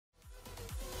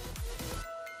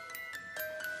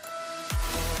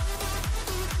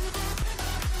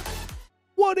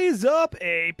What is up?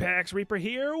 ApexReaper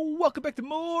here. Welcome back to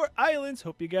more Islands.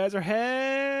 Hope you guys are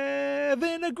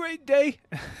having a great day.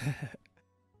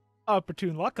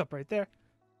 Opportune lockup right there.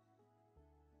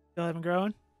 Still haven't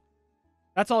grown.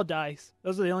 That's all dies.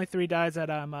 Those are the only 3 dies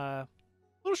that I'm a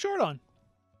little short on.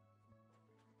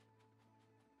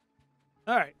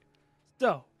 Alright.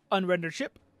 So, unrendered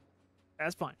ship.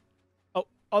 That's fine. Oh,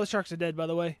 all the sharks are dead, by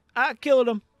the way. I killed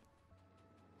them.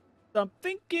 So I'm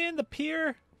thinking the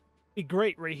pier be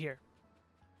great right here.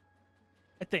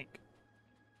 I think.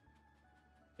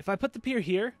 If I put the pier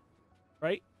here,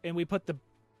 right, and we put the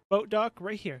boat dock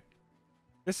right here,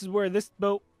 this is where this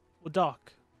boat will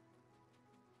dock.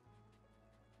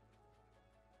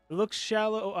 It looks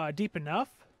shallow, deep enough.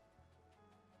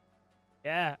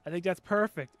 Yeah, I think that's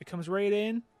perfect. It comes right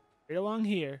in, right along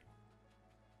here.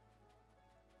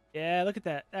 Yeah, look at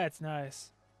that. That's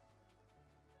nice.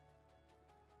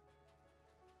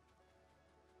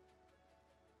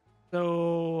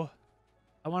 So,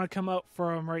 I want to come out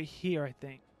from right here, I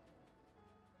think.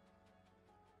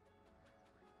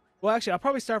 Well, actually, I'll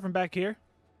probably start from back here.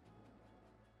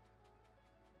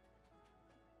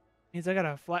 Means I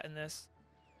gotta flatten this.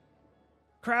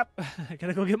 Crap! I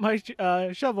gotta go get my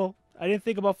shovel. I didn't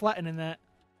think about flattening that.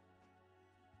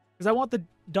 Because I want the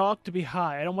dock to be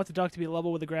high. I don't want the dock to be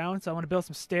level with the ground, so I want to build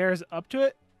some stairs up to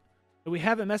it. But we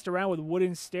haven't messed around with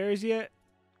wooden stairs yet.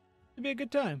 It'd be a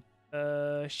good time.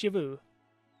 Shivu.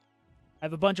 I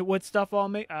have a bunch of wood stuff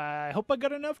on me. I hope I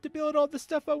got enough to build all the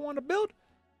stuff I want to build.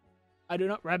 I do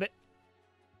not, rabbit.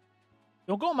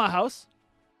 Don't go in my house.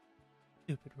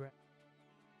 Stupid rabbit.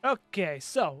 Okay,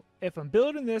 so if I'm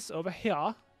building this over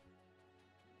here,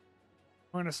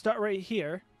 we're going to start right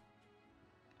here.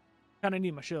 Kind of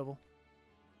need my shovel.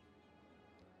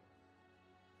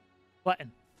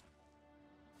 Flatten.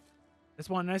 Just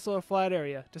want a nice little flat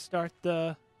area to start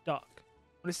the dock.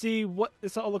 I want to see what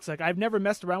this all looks like. I've never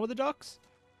messed around with the docks.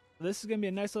 So this is going to be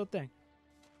a nice little thing.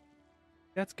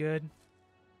 That's good.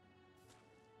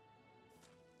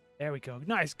 There we go.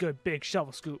 Nice, good, big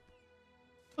shovel scoop.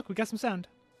 Look, we got some sand.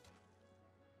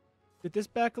 Get this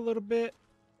back a little bit.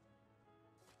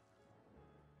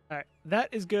 Alright, that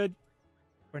is good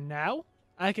for now.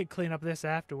 I could clean up this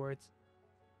afterwards.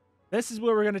 This is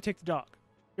where we're going to take the dock.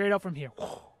 Straight out from here.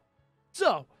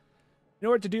 So, in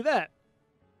order to do that,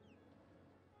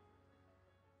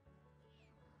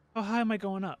 how high am I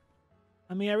going up?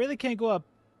 I mean, I really can't go up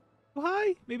too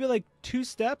high. Maybe like 2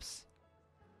 steps.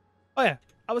 Oh yeah,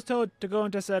 I was told to go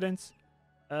into settings.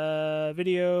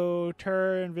 Video,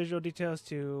 turn visual details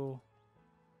to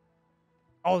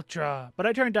ultra. But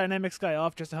I turned dynamic sky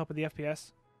off just to help with the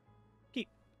FPS. Keep.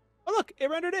 Oh look, it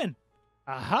rendered in.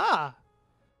 Aha!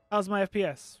 How's my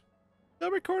FPS?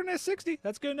 Still recording at 60.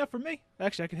 That's good enough for me.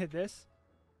 Actually, I can hit this.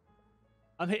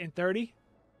 I'm hitting 30.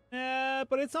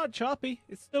 But it's not choppy.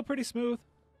 It's still pretty smooth.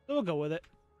 So we'll go with it.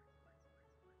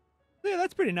 So yeah,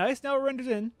 that's pretty nice. Now it renders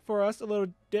in for us a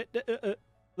little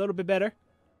bit better.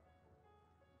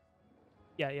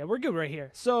 Yeah, we're good right here.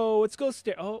 So let's go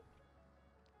stair. Oh,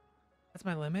 that's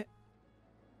my limit.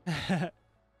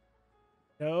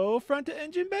 No front of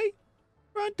engine bay.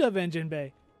 Front of engine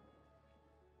bay.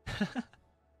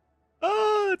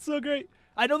 Oh, that's so great.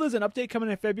 I know there's an update coming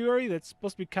in February that's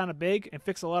supposed to be kind of big and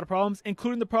fix a lot of problems,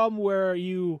 including the problem where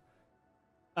you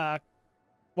log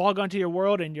onto your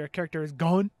world and your character is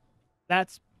gone.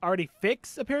 That's already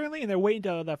fixed, apparently, and they're waiting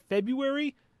till the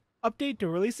February update to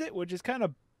release it, which is kind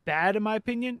of bad in my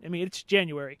opinion. I mean, it's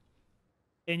January,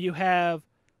 and you have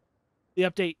the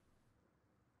update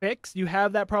fixed. You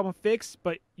have that problem fixed,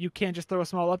 but you can't just throw a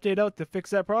small update out to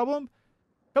fix that problem.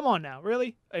 Come on now,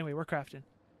 really? Anyway, we're crafting.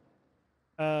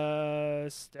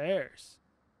 Stairs.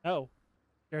 Oh,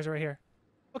 stairs are right here.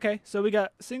 Okay, so we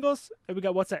got singles, and we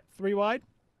got, what's that, 3 wide?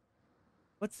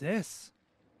 What's this?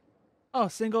 Oh,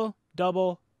 single,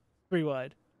 double, 3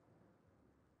 wide.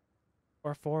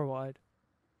 Or 4 wide.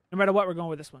 No matter what, we're going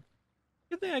with this one.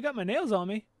 Good thing I got my nails on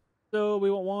me. So we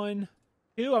want 1,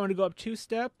 2. I'm going to go up 2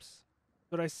 steps.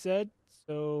 That's what I said.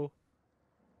 So,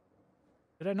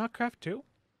 did I not craft 2?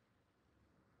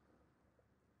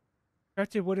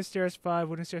 Crafted wooden stairs 5,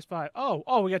 wooden stairs 5.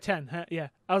 Oh, we got 10. Yeah.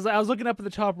 I was looking up at the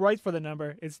top right for the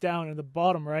number. It's down in the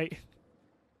bottom right.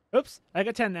 Oops, I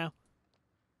got 10 now.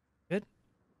 Good.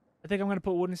 I think I'm going to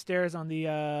put wooden stairs on the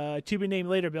to be named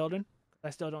later building.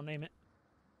 I still don't name it.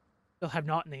 Still have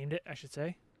not named it, I should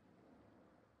say.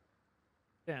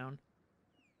 Down.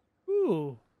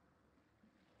 Ooh,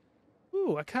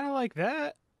 I kind of like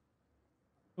that.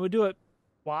 We'll do it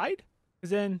wide, because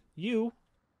then you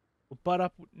will butt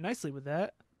up nicely with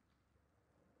that.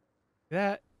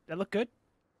 That look good.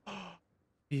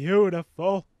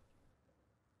 Beautiful.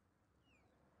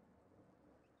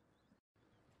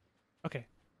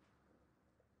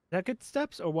 that good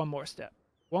steps or one more step?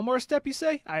 One more step, you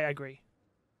say? I agree.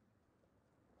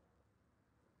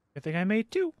 Good thing I made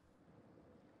two.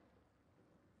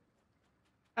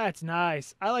 That's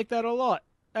nice. I like that a lot.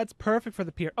 That's perfect for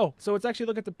the pier. Oh, so let's actually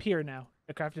look at the pier now,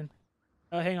 Crafton.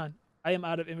 Hang on. I am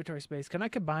out of inventory space. Can I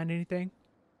combine anything?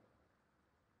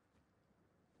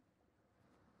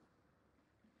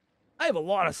 I have a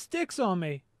lot of sticks on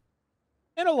me.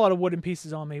 And a lot of wooden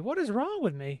pieces on me. What is wrong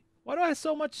with me? Why do I have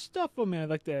so much stuff on me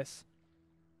like this?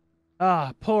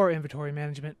 Ah, poor inventory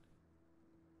management.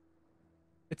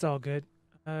 It's all good.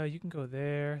 You can go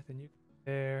there, then you can go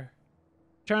there.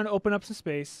 Trying to open up some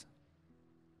space.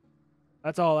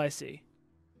 That's all I see.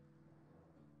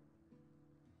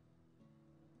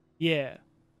 Yeah.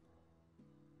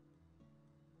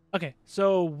 Okay,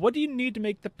 so what do you need to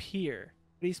make the pier?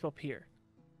 How do you spell pier?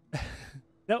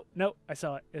 Nope, nope, I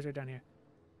saw it. It's right down here.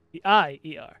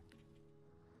 P-I-E-R.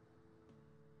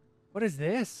 What is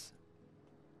this?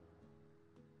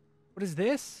 What is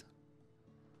this?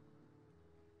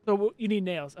 So you need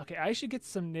nails. Okay, I should get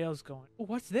some nails going. Oh,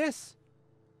 what's this?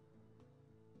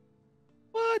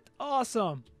 What?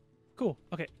 Awesome. Cool.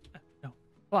 Okay. No.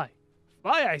 Fly.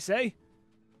 Fly, I say.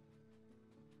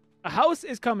 A house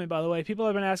is coming, by the way. People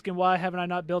have been asking why haven't I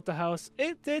not built a house.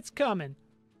 It's coming.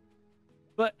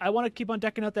 But I want to keep on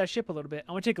decking out that ship a little bit.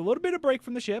 I want to take a little bit of break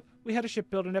from the ship. We had a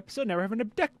ship building episode. Now we're having a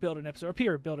deck building episode. Or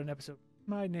pier building episode.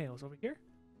 My nails over here.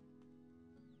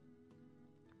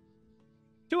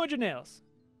 200 nails.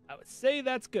 I would say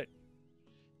that's good.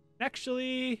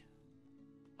 Actually,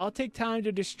 I'll take time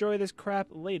to destroy this crap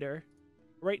later.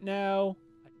 Right now,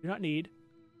 I do not need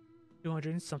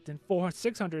 200 and something, 400,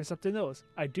 600 and something of those.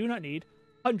 I do not need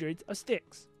hundreds of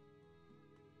sticks.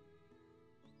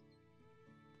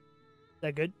 Is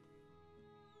that good?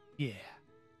 Yeah.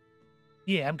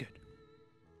 Yeah, I'm good.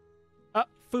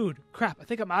 Food. Crap, I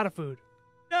think I'm out of food.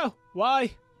 No, why?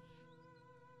 If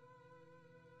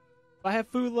I have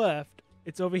food left,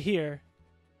 it's over here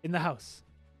in the house.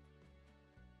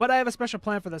 But I have a special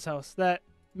plan for this house that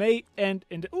may end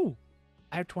into... Ooh,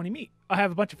 I have 20 meat. I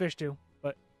have a bunch of fish too,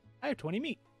 but I have 20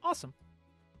 meat. Awesome.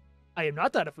 I am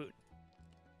not out of food.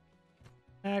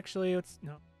 Actually, let's...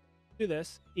 No. Do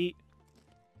this. Eat.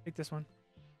 Take this one.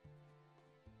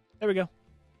 There we go.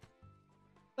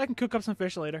 I can cook up some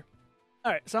fish later.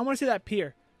 Alright, so I want to see that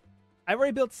pier. I've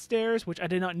already built stairs, which I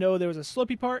did not know there was a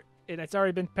slopey part, and it's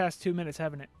already been past 2 minutes,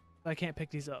 haven't it? I can't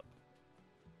pick these up.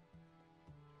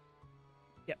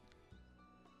 Yep.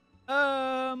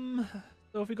 So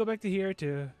if we go back to here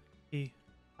to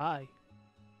E-I-E-R.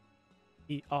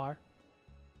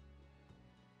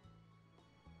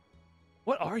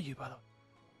 What are you, by the way?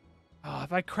 Oh,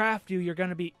 if I craft you, you're going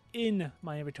to be in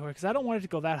my inventory, because I don't want it to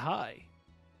go that high.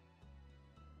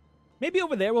 Maybe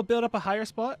over there we'll build up a higher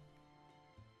spot.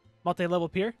 Multi-level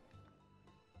pier.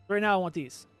 Right now I want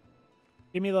these.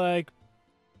 Give me like...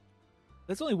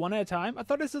 That's only one at a time? I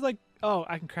thought this is like... Oh,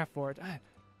 I can craft for it.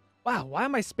 Wow, why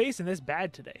am I spacing this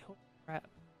bad today? Holy crap.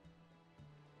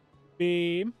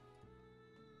 Beam.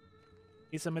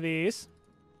 Need some of these.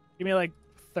 Give me like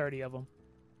 30 of them.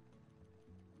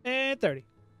 And 30.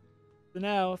 So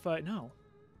now if I... No.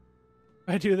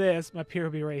 If I do this, my pier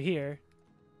will be right here.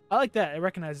 I like that. It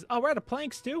recognizes... Oh, we're out of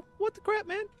planks too? What the crap,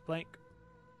 man? Plank.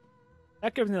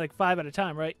 That gives me like 5 at a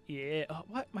time, right? Yeah. Oh,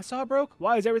 what? My saw broke?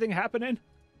 Why is everything happening?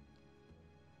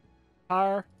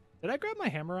 Power. Did I grab my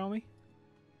hammer on me?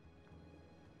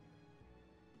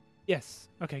 Yes.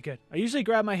 Okay, good. I usually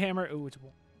grab my hammer. Ooh, it's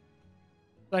warm.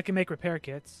 So I can make repair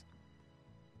kits.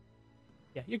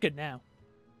 Yeah, you're good now.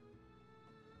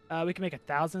 We can make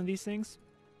 1,000 of these things.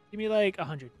 Give me like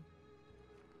 100.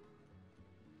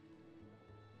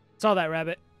 Saw that,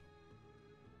 rabbit.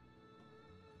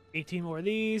 18 more of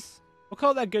these. We'll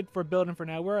call that good for building for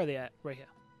now. Where are they at? Right here.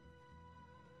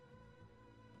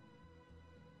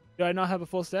 Do I not have a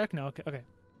full stack? No. Okay. Okay.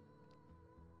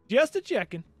 Just a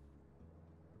checking.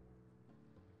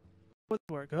 What's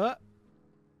the work?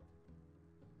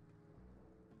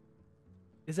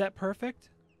 Is that perfect?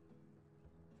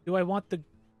 Do I want the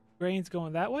grains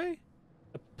going that way?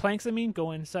 The planks, I mean,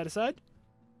 going side to side?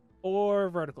 Or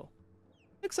vertical?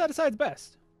 I think side to side's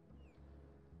best.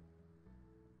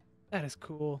 That is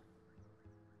cool.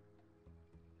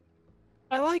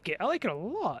 I like it. I like it a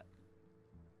lot.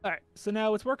 Alright, so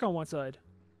now let's work on one side.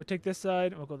 We'll take this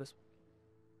side and we'll go this way.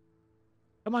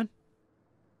 Come on.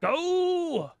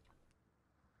 Go!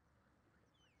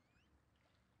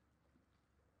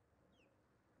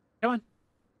 Come on.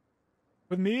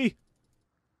 With me.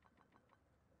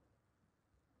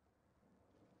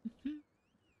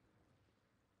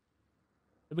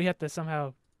 We have to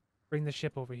somehow bring the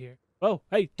ship over here. Oh,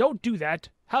 hey, don't do that.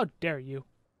 How dare you?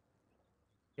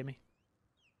 Give me.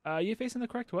 You facing the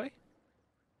correct way?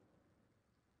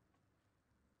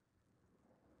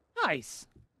 Nice.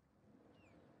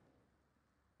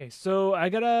 Okay, so I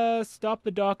gotta stop the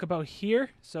dock about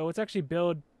here. So let's actually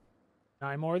build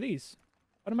 9 more of these.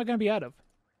 What am I gonna be out of?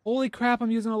 Holy crap, I'm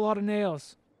using a lot of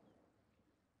nails.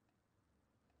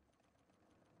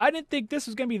 I didn't think this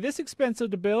was gonna be this expensive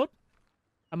to build.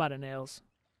 I'm out of nails.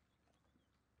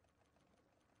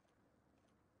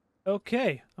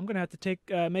 Okay, I'm gonna have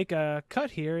to make a cut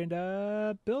here and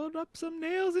build up some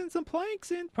nails and some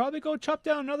planks and probably go chop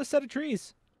down another set of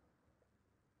trees.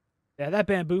 Yeah, that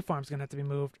bamboo farm's gonna have to be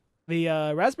moved. The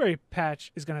raspberry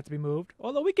patch is gonna have to be moved.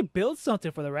 Although we could build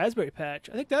something for the raspberry patch.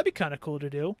 I think that'd be kind of cool to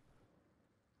do.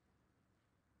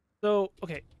 So,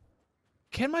 okay.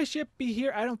 Can my ship be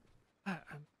here?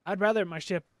 I'd rather my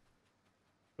ship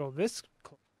go this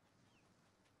close.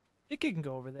 It can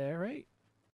go over there, right?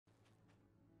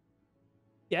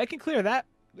 Yeah, I can clear that.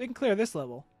 It can clear this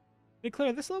level. Can it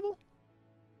clear this level?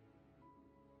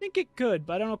 I think it could,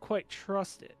 but I don't quite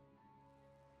trust it.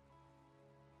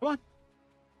 Come on.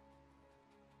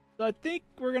 So I think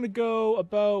we're going to go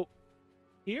about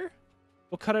here.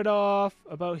 We'll cut it off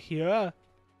about here.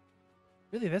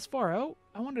 Really, this far out?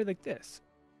 I wonder like this.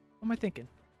 What am I thinking?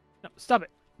 No, stop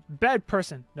it. Bad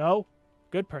person. No.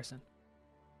 Good person.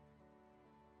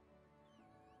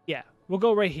 Yeah, we'll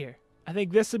go right here. I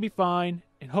think this will be fine.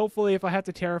 And hopefully if I have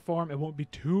to terraform, it won't be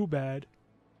too bad.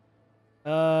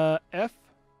 F.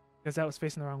 Because that was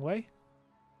facing the wrong way.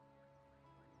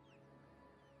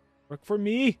 Work for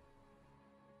me.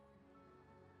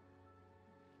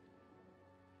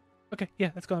 Okay,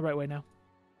 yeah, that's going the right way now.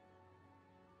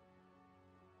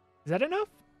 Is that enough?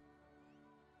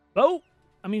 Boat!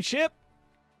 I mean ship!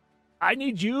 I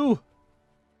need you!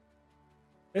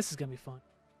 This is gonna be fun.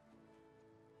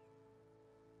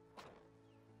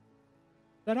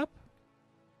 Is that up?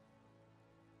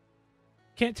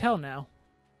 Can't tell now.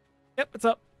 Yep, it's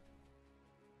up.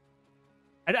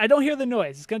 I don't hear the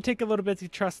noise. It's gonna take a little bit to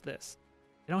trust this.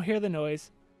 I don't hear the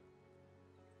noise.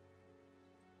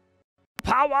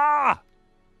 Power!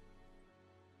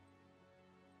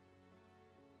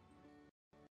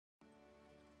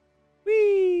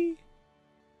 Whee!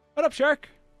 What up, shark?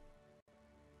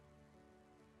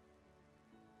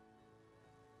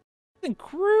 Then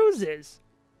cruises.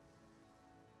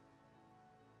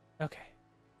 Okay.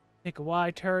 Take a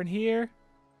wide turn here.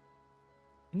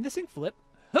 Can this thing flip?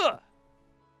 Huh!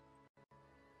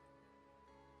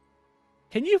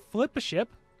 Can you flip a ship?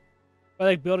 By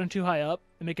like building too high up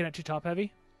and making it too top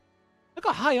heavy? Look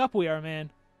how high up we are,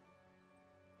 man.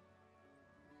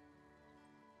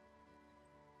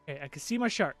 Okay, I can see my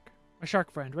shark. My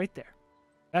shark friend right there.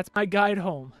 That's my guide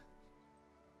home.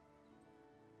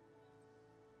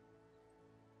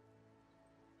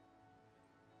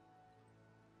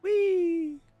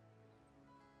 Whee!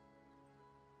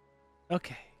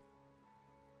 Okay.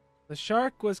 The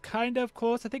shark was kind of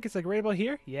close. I think it's like right about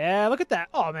here. Yeah, look at that.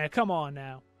 Oh, man, come on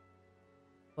now.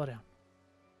 Slow down.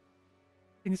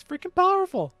 Thing is freaking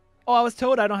powerful. Oh, I was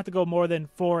told I don't have to go more than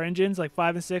 4 engines. Like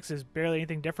 5 and 6 is barely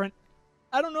anything different.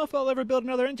 I don't know if I'll ever build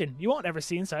another engine. You won't ever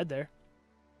see inside there.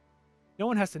 No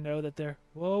one has to know that they're...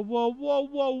 Whoa, whoa, whoa,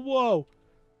 whoa, whoa.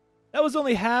 That was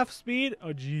only half speed?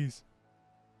 Oh, jeez.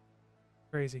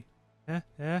 Crazy.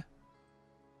 Eh.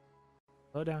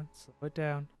 Slow down. Slow it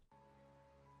down.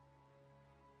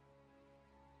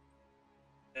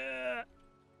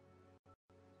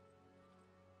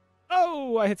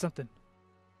 Oh, I hit something.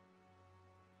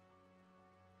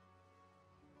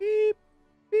 Beep,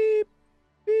 beep,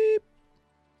 beep.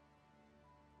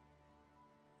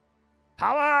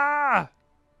 Power!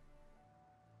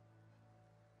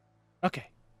 Okay.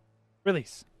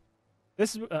 Release.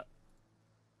 This is...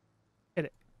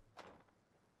 hit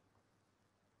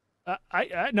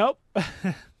it. Nope.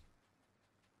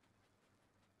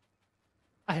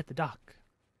 I hit the dock.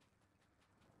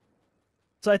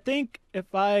 So I think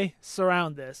if I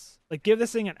surround this, like give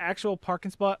this thing an actual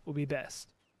parking spot would be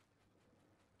best.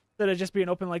 Instead of just being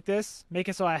open like this, make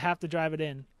it so I have to drive it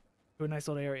in to a nice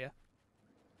little area.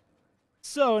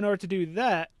 So in order to do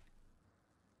that,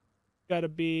 gotta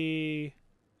be...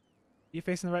 You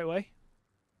facing the right way?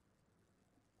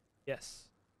 Yes.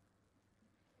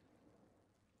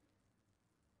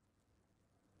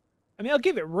 I mean, I'll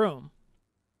give it room.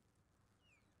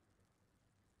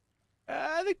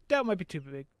 I think that might be too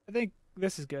big. I think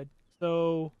this is good.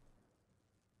 So,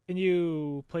 can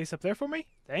you place up there for me?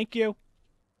 Thank you.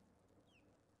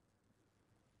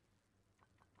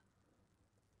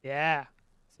 Yeah.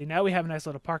 See, now we have a nice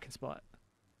little parking spot.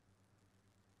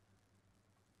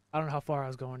 I don't know how far I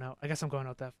was going out. I guess I'm going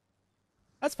out that far.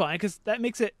 That's fine, because that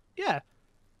makes it, yeah.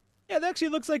 Yeah, that actually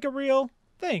looks like a real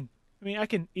thing. I mean, I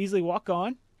can easily walk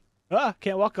on. Ah,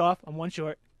 can't walk off. I'm one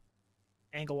short.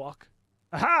 Angle walk.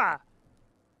 Aha!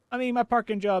 I mean, my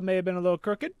parking job may have been a little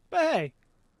crooked, but hey.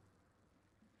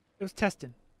 It was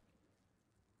testing.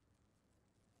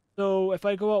 So if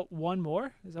I go out one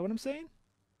more, is that what I'm saying?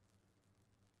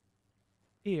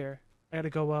 Here, I gotta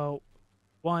go out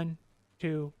 1,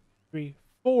 2, 3,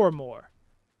 4 more.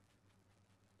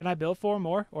 Can I build 4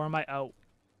 more, or am I out?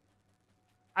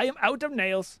 I am out of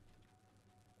nails.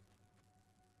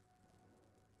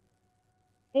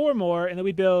 4 more, and then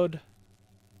we build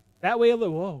that way a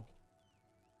little. Whoa.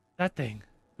 That thing.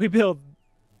 We build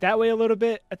that way a little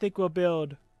bit. I think we'll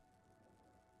build.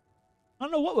 I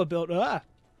don't know what we'll build.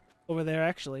 Over there,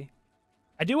 actually.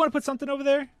 I do want to put something over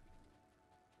there.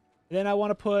 Then I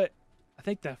want to put, I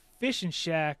think, the fishing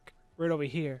shack right over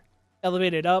here.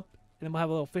 Elevate it up, and then we'll have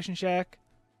a little fishing shack.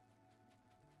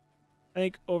 I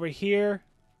think over here,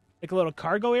 like a little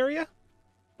cargo area.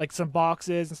 Like some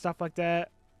boxes and stuff like that.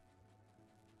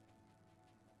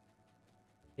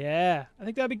 Yeah, I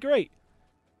think that'd be great.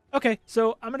 Okay,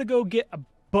 so I'm going to go get a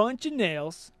bunch of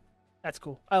nails. That's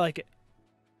cool. I like it.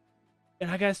 And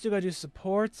I still gotta do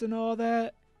supports and all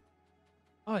that.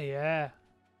 Oh, yeah.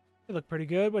 They look pretty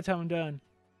good. What time I'm done?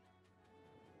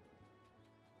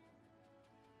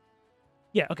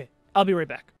 Yeah, okay. I'll be right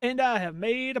back. And I have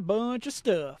made a bunch of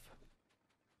stuff.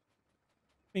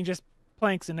 I mean, just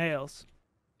planks and nails.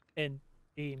 And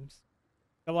beams.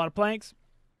 Got a lot of planks.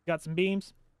 Got some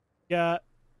beams. Got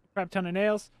a crap ton of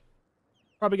nails.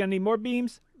 Probably gonna need more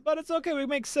beams. But it's okay. We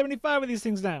make 75 of these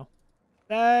things now.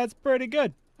 That's pretty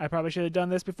good. I probably should have done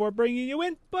this before bringing you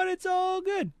in, but it's all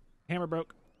good. Hammer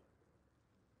broke.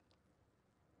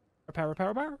 Power.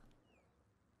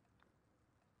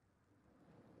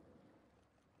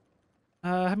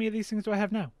 How many of these things do I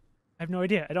have now? I have no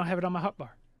idea. I don't have it on my hotbar.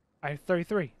 I have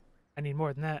 33. I need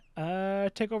more than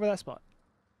that. Take over that spot.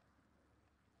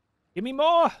 Give me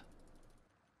more!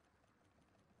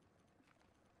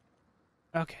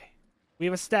 Okay. We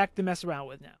have a stack to mess around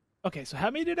with now. Okay, so how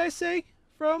many did I say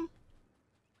from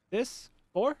this?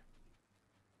 4?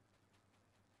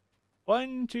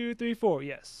 1, 2, 3, 4.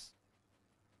 Yes.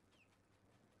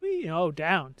 Oh,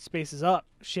 down. Space is up.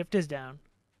 Shift is down.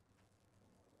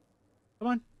 Come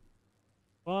on.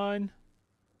 1,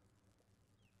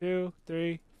 2,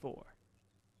 3, 4.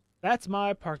 That's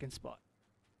my parking spot.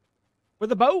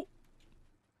 With a boat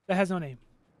that has no name.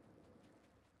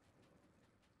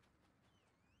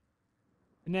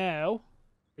 Now,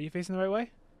 are you facing the right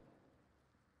way?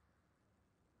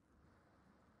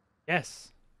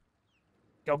 Yes.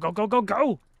 Go, go, go, go,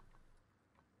 go!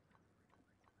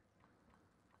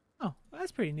 Oh,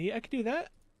 that's pretty neat. I could do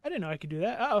that. I didn't know I could do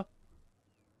that. Uh-oh.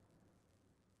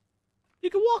 You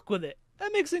can walk with it.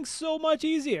 That makes things so much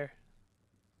easier.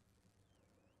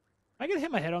 Am I gonna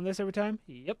hit my head on this every time?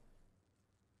 Yep.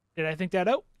 Did I think that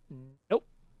out? Nope.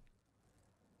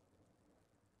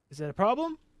 Is that a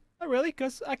problem? Not really,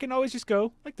 because I can always just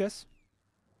go like this.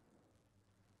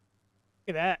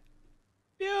 Look at that.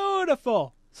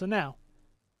 Beautiful. So now,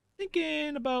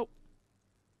 thinking about...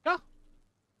 Ah.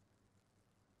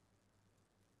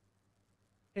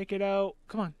 Take it out.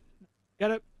 Come on. You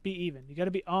gotta be even. You gotta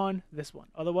be on this one.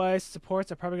 Otherwise,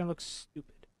 supports are probably gonna look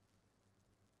stupid.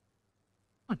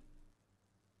 Come on.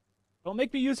 Don't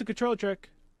make me use a control trick.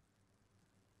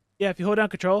 Yeah, if you hold down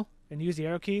control and use the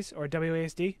arrow keys or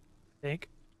WASD, I think,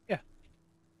 yeah,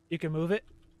 you can move it.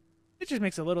 It just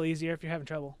makes it a little easier if you're having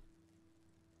trouble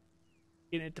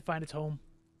getting it to find its home.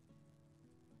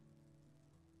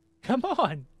 Come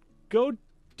on, go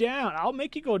down. I'll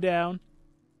make you go down.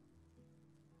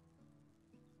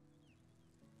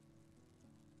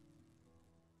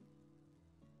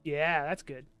 Yeah, that's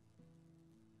good.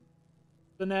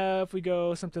 So now if we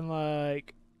go something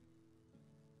like...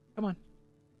 Come on.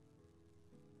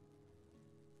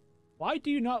 Why do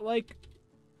you not like...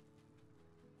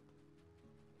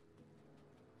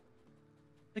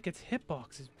 Like its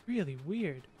hitbox is really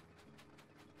weird.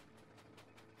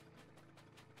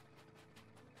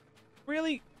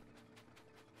 Really?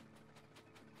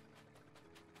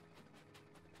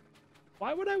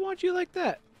 Why would I want you like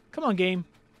that? Come on, game.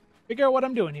 Figure out what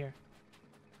I'm doing here.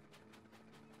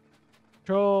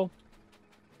 Control.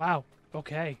 Wow.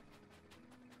 Okay.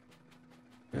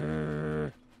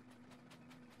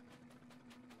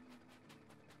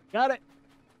 Got it.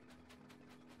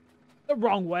 The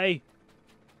wrong way.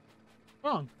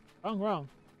 Wrong. Wrong.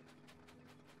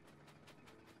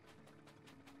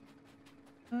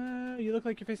 You look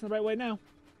like you're facing the right way now.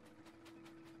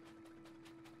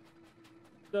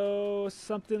 So,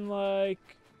 something like...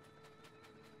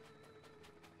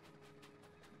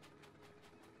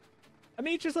 I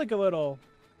mean, it's just like a little...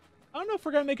 I don't know if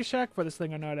we're going to make a shack for this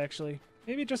thing or not, actually.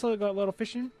 Maybe just like a little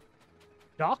fishing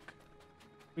dock.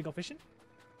 We go fishing?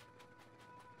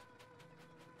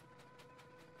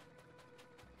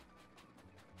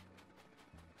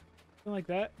 Something like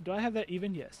that. Do I have that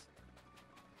even? Yes.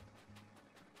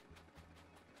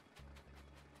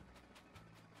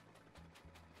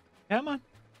 Come on.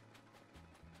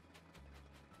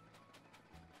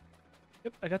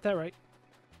 Yep, I got that right.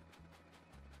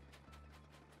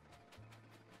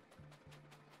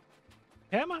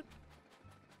 Come on.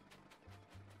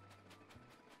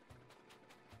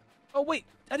 Oh, wait.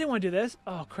 I didn't want to do this.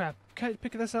 Oh, crap. Can I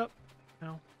pick this up?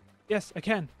 No. Yes, I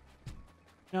can.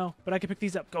 No, but I can pick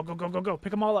these up. Go, go, go, go, go.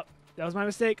 Pick them all up. That was my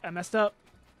mistake. I messed up.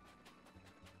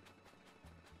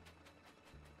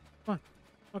 Come on.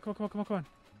 Come on, come on, come on, come on.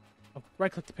 Oh,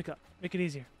 right click to pick up. Make it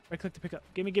easier. Right click to pick up.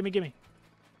 Gimme, gimme, gimme.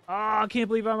 Oh, I can't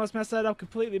believe I almost messed that up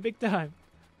completely. Big time.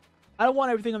 I don't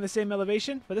want everything on the same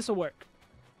elevation, but this will work.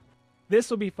 This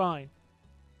will be fine.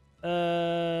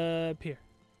 Pier.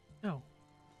 No. I'm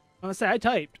gonna say I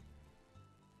typed.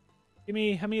 Give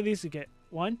me, how many of these to get?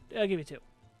 One? I'll give you two.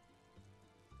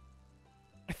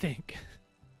 I think.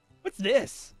 What's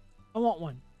this? I want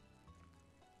one.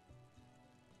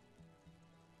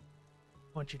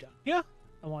 I want you down. Yeah.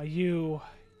 I want you.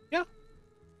 Yeah.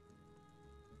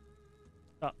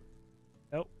 Up.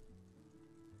 Nope.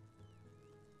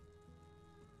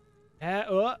 Yeah.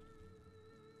 Look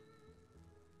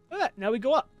at that. Now we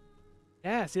go up.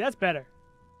 Yeah. See, that's better.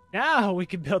 Now we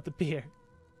can build the pier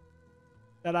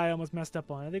that I almost messed up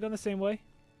on. Are they going the same way?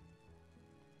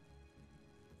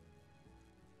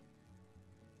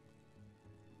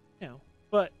 No,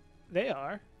 but they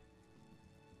are.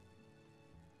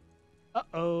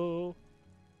 Uh-oh.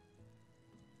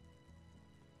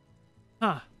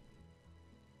 Huh.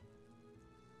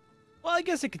 Well, I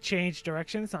guess it could change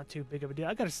direction. It's not too big of a deal.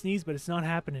 I gotta sneeze, but it's not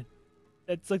happening.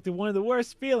 That's like one of the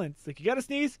worst feelings. Like, you gotta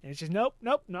sneeze, and it's just, nope,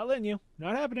 nope, not letting you.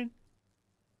 Not happening.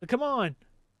 So come on.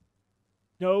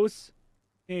 Nose.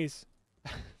 Sneeze.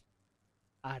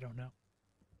 I don't know.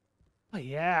 Oh,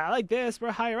 yeah, I like this.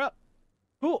 We're higher up.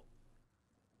 Cool.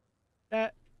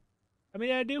 That. How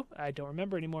many did I do? I don't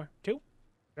remember anymore. 2?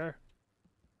 Sure.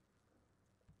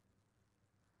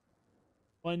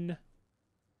 1.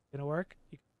 Gonna work?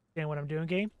 You understand what I'm doing,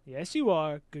 game? Yes, you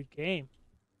are. Good game.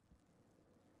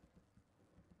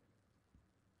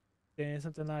 Then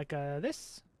something like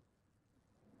this.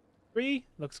 3.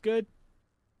 Looks good.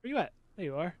 Where you at? There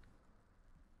you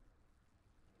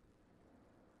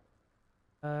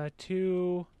are.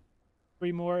 2.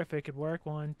 3 more if it could work.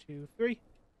 1, 2, 3.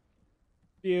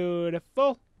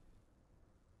 Beautiful.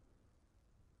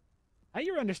 How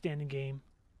you understanding, game?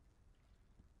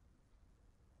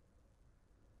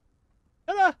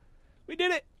 Ta-da! We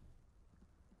did it!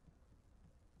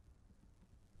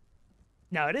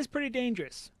 Now, it is pretty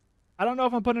dangerous. I don't know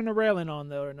if I'm putting a railing on,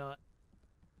 though, or not.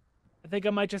 I think I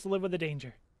might just live with the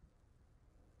danger.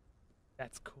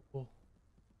 That's cool.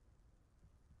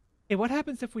 Hey, what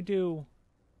happens if we do...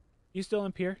 You still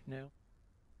in Pier? No.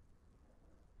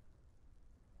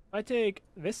 If I take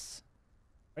this...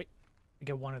 Right? I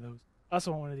get one of those. I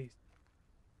also want one of these.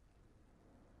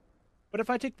 But if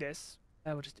I take this...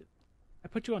 I will just do... I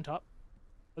put you on top.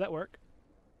 Will that work?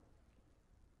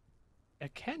 I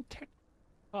can take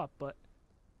top, but...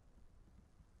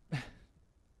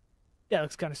 Yeah, it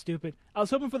looks kind of stupid. I was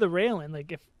hoping for the railing.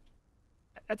 Like, if...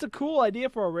 That's a cool idea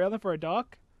for a railing for a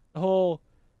dock. The whole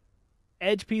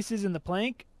edge pieces in the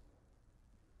plank.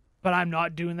 But I'm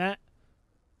not doing that.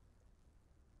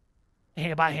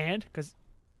 Hand by hand. Because...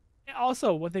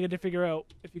 Also, one thing I did figure out,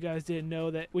 if you guys didn't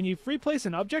know, that when you free place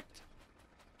an object...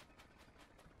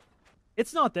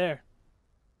 It's not there.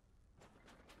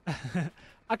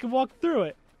 I can walk through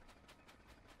it.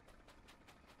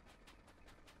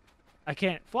 I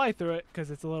can't fly through it because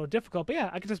it's a little difficult. But yeah,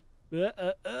 I can just...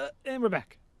 and we're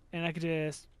back. And I can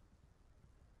just...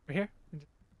 Right here. And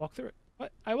just walk through it.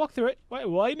 What? I walk through it. Why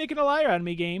are you making a liar out of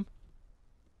me, game?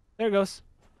 There it goes.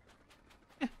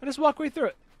 Yeah, I just walk right through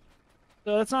it.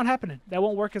 So that's not happening. That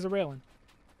won't work as a railing.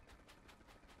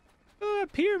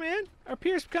 Pier, man. Our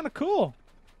pier's kind of cool.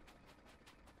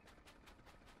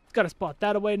 It's got to spot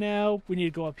that away now. We need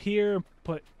to go up here and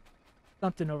put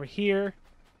something over here.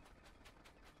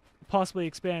 Possibly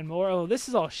expand more. Oh, this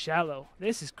is all shallow.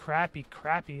 This is crappy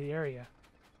area.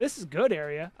 This is good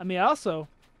area. I mean, also,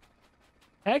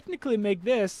 technically make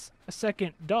this a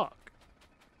second dock.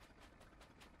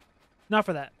 Not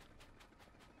for that.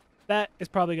 That is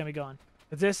probably going to be gone.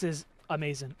 But this is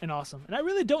amazing and awesome. And I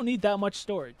really don't need that much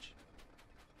storage.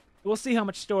 We'll see how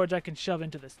much storage I can shove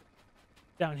into this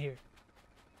down here.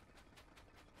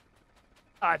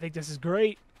 I think this is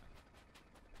great.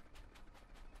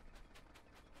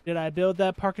 Did I build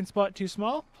that parking spot too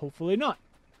small? Hopefully not.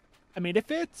 I mean, it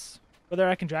fits. Whether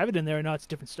I can drive it in there or not, it's a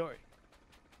different story.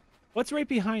 What's right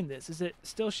behind this? Is it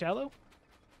still shallow?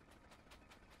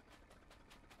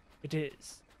 It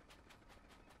is.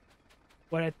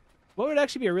 What would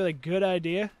actually be a really good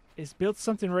idea is build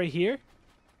something right here.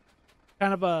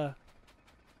 Kind of a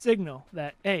signal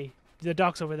that, hey, the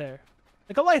dock's over there.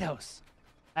 Like a lighthouse.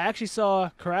 I actually saw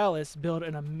Corrales build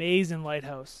an amazing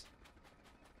lighthouse.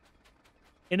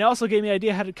 And it also gave me an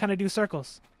idea how to kind of do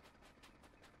circles.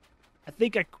 I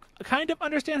think I kind of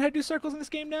understand how to do circles in this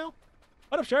game now.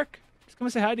 What up, shark? Just come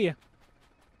and say hi to you.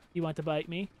 You want to bite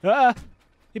me? Ah!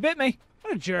 He bit me!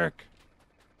 What a jerk.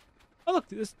 Oh, look,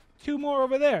 there's 2 more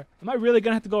over there. Am I really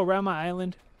going to have to go around my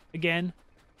island again?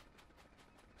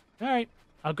 Alright,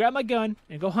 I'll grab my gun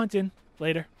and go hunting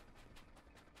later.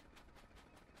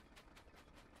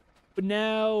 But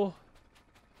now,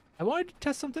 I wanted to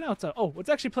test something else out. Oh, let's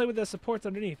actually play with the supports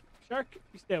underneath. Shark,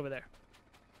 you stay over there.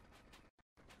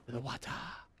 The water.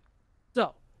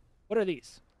 So, what are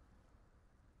these?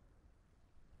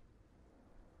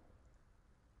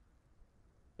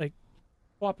 Like,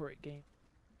 cooperate game.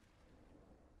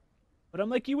 But I'm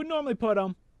like you would normally put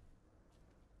them.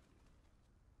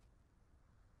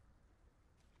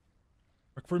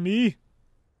 Work for me.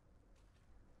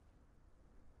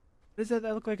 What is that?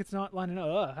 That look like it's not lining up.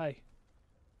 Oh, hi.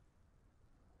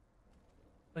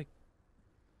 Like,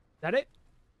 is that it?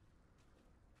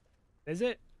 Is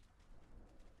it?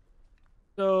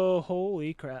 So,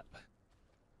 holy crap.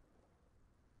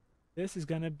 This is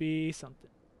gonna be something.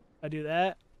 I do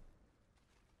that.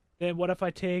 Then what if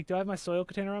I take... Do I have my soil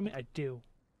container on me? I do.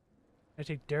 I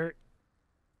take dirt.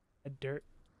 Dirt.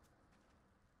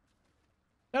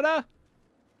 Ta-da!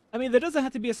 I mean, there doesn't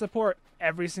have to be a support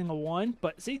every single one,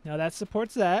 but see, now that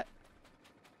supports that.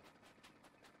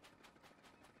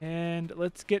 And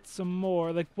let's get some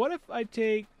more. Like, what if I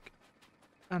take...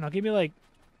 I don't know, give me like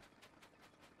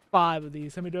 5 of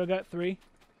these. How many do I got? 3?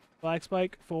 Flag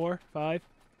spike, 4, 5.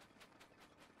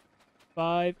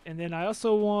 5. And then I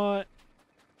also want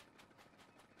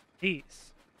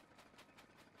these.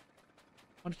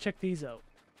 I want to check these out.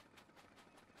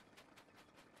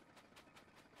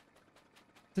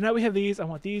 So now we have these. I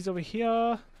want these over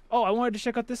here. Oh, I wanted to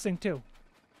check out this thing too.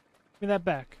 Give me that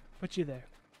back. Put you there.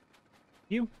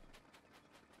 You.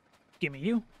 Give me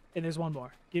you. And there's one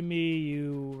more. Give me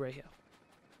you right here.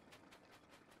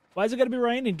 Why is it gotta be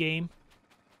raining, game?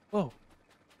 Whoa.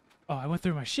 Oh, I went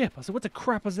through my ship. I was like, what the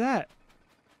crap was that?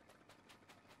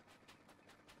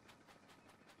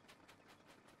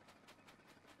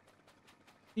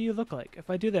 What do you look like? If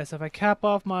I do this, if I cap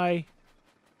off my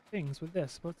things with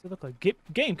this, what's it look like?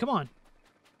 Game, come on.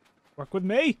 Work with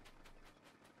me.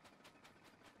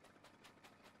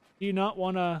 Do you not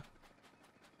want to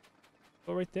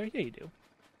go right there? Yeah, you do.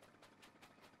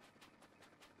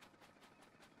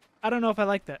 I don't know if I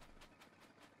like that.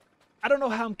 I don't know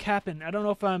how I'm capping. I don't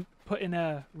know if I'm putting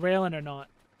a rail in or not.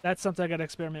 That's something I got to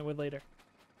experiment with later.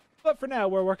 But for now,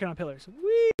 we're working on pillars.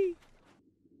 Whee!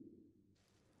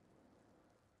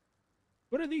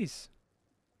 What are these?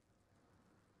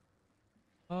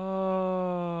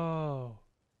 Oh.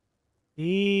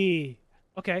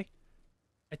 Okay.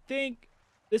 I think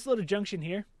this little junction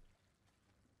here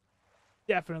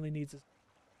definitely needs this.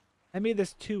 I made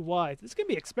this too wide. This is going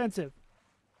to be expensive.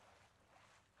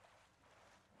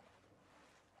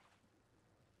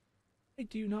 I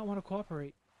do not want to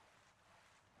cooperate.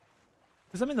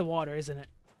 Because I'm in the water, isn't it?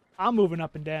 I'm moving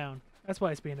up and down. That's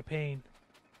why it's being a pain.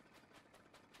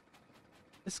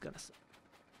 This is gonna suck.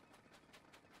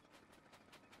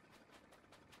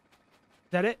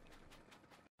 Is that it?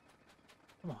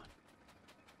 Come on.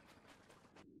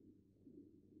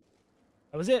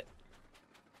 That was it.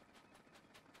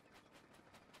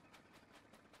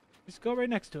 Just go right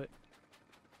next to it.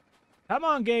 Come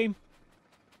on, game.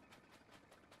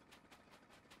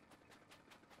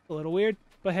 A little weird,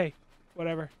 but hey,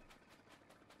 whatever.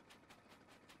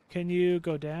 Can you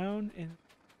go down? And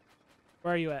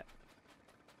where are you at?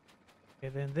 Okay,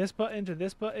 then this button to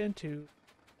this button to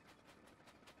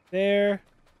there,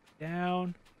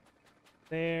 down,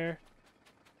 there.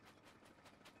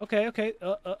 Okay, okay.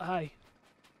 Hi.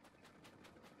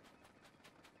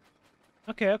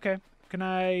 Okay. Can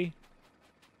I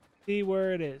see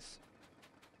where it is?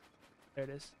 There it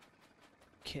is.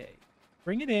 Okay.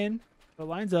 Bring it in. So it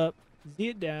lines up. Z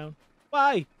it down.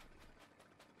 Why?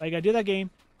 I gotta do that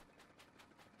game.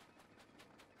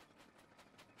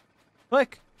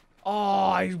 Click. Oh,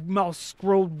 I mouse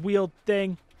scrolled wheel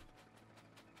thing.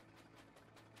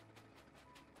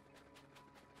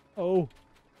 Oh.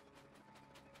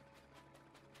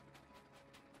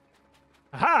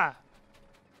 Aha!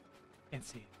 Can't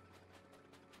see.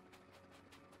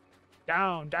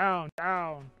 Down, down,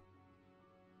 down.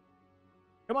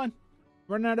 Come on.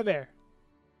 Running out of air.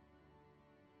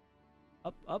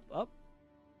 Up, up, up.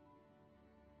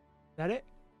 Is that it?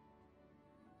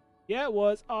 Yeah, it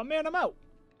was. Oh, man, I'm out.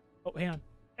 Oh, hang on.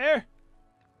 Air.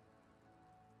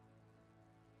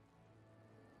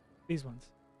 These ones.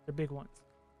 They're big ones.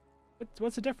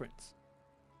 What's the difference?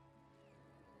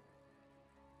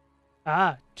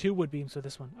 Ah, 2 wood beams for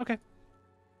this one. Okay.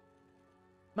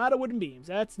 Amount of wooden beams.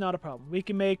 That's not a problem. We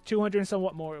can make 200 and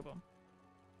somewhat more of them.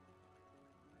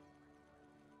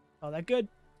 All that good.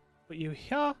 Put you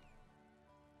here.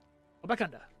 Go back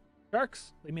under.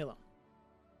 Sharks, leave me alone.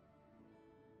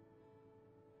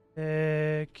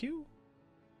 Thank you.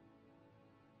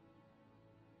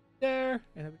 There.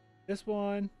 And then this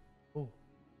one. Oh.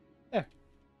 There.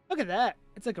 Look at that.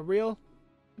 It's like a real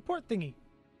support thingy.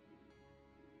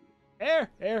 Air.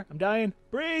 Air. I'm dying.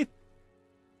 Breathe.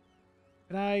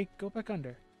 Can I go back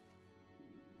under?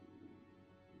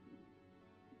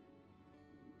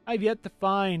 I've yet to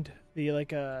find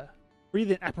the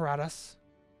breathing apparatus.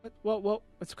 Well,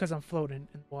 it's because I'm floating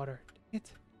in the water.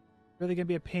 It's really gonna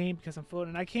be a pain because I'm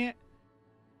floating. I can't.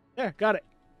 There, got it.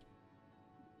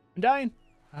 I'm dying.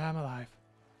 I'm alive.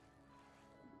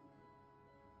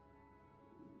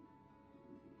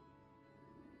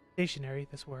 Stationary.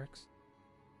 This works.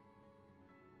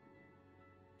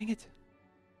 Dang it.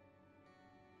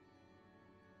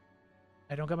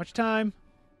 I don't got much time.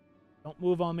 Don't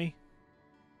move on me.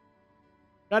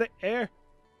 Got it. Air.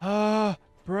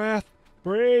 Breath.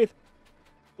 Breathe.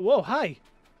 Whoa, hi.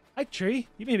 Hi, tree.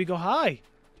 You made me go high.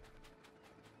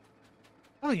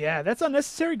 Oh, yeah. That's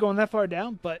unnecessary going that far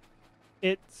down, but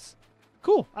it's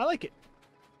cool. I like it.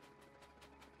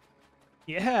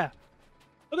 Yeah.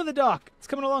 Look at the dock. It's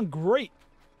coming along great.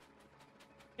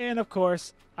 And, of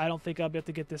course, I don't think I'll be able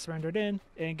to get this rendered in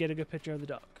and get a good picture of the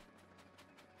dock.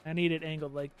 I need it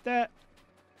angled like that.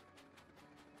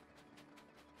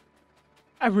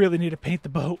 I really need to paint the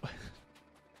boat.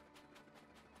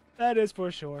 That is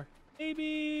for sure.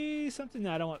 Maybe something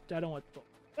I don't want.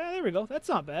 There we go. That's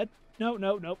not bad. No.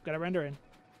 Gotta render in.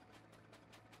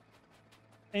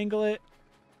 Angle it.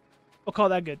 We'll call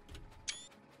that good.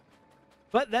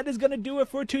 But that is going to do it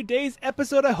for today's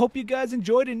episode. I hope you guys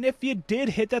enjoyed. And if you did,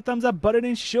 hit that thumbs up button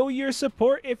and show your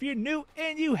support. If you're new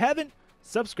and you haven't,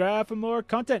 subscribe for more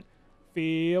content.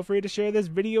 Feel free to share this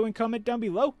video and comment down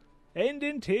below. And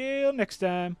until next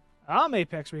time, I'm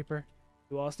ApexReaper.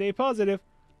 You all stay positive.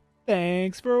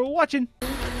 Thanks for watching.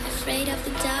 Afraid of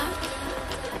the dark?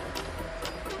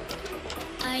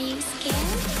 Are you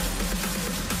scared?